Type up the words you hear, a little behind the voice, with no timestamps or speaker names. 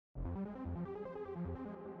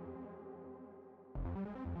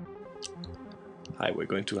Hi, we're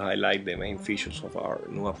going to highlight the main features of our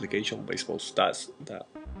new application, Baseball Stats, that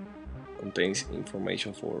contains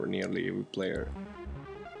information for nearly every player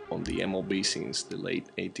on the MLB since the late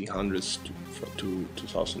 1800s to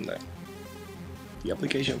 2009. The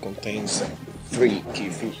application contains three key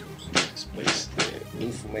features. It displays the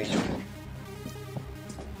information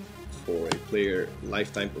for a player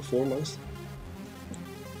lifetime performance,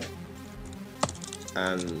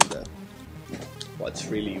 and what's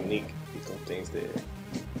really unique, it contains the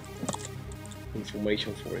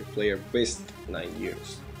information for a player best 9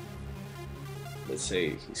 years. Let's say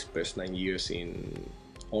his best 9 years in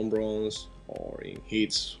home runs or in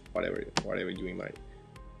hits, whatever you imagine.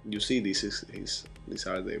 You see, these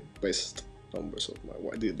are the best numbers of my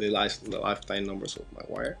wire, the lifetime numbers of my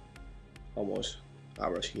wire. How much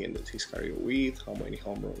average he ended his career with, how many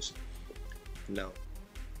home runs. Now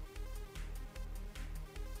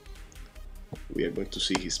we are going to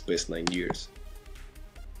see his best 9 years,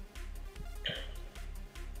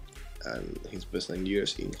 and his best 9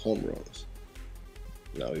 years in home runs.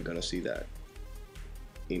 Now we're gonna see that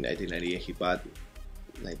in 1998 he batted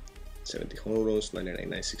 70 home runs,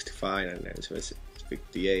 1999 65, 1997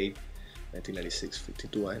 58, 1996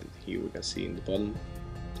 52, and here we can see in the bottom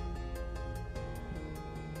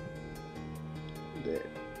the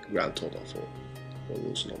grand total for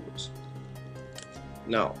those numbers.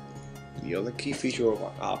 Now the other key feature of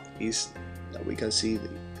our app is that we can see the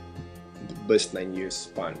best 9 years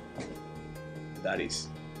span. That is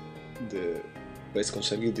the best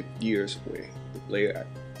consecutive years where the player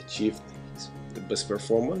achieved the best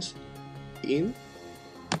performance in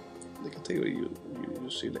the category you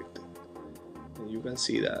selected. And you can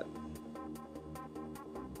see that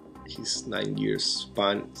his 9 years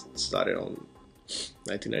span started on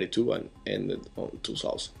 1992 and ended on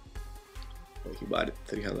 2000. He batted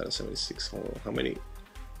 376 home runs. How many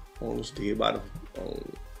homes did he bat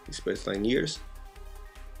on his best 9 years?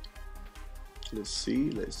 Let's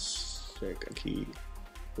see, let's check. And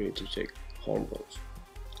we need to check home runs,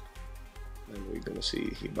 and we're gonna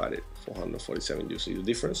see he batted 447. You see the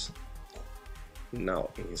difference? Now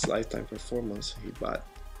in his lifetime performance he batted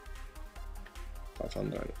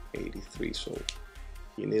 583, so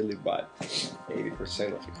he nearly bat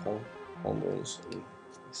 80% of his home runs in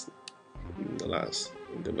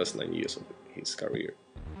the best 9 years of his career.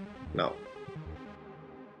 Now,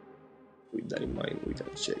 with that in mind, we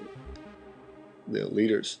can check the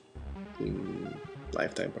leaders in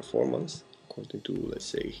lifetime performance according to, let's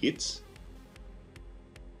say, hits.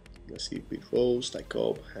 Let's see, Babe Ruth,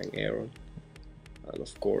 Hank Aaron, and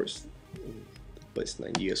of course, in the best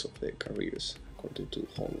 9 years of their careers according to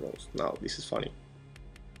home runs. Now, this is funny.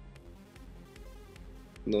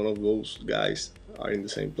 None of those guys are in the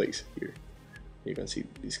same place here. You can see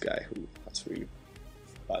this guy who has really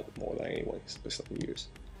batted more than anyone in his best 9 years,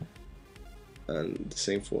 and the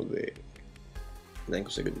same for the 9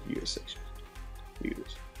 consecutive years section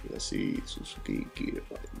leaders. Let's see, Suzuki, Ichiro.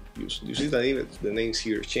 You see that even the names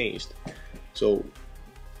here changed. So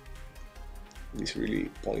this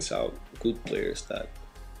really points out good players that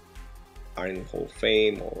aren't in Hall of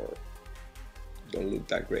Fame or don't look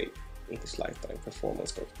that great in his lifetime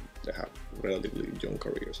performance because they have relatively young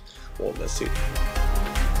careers. Well, that's it.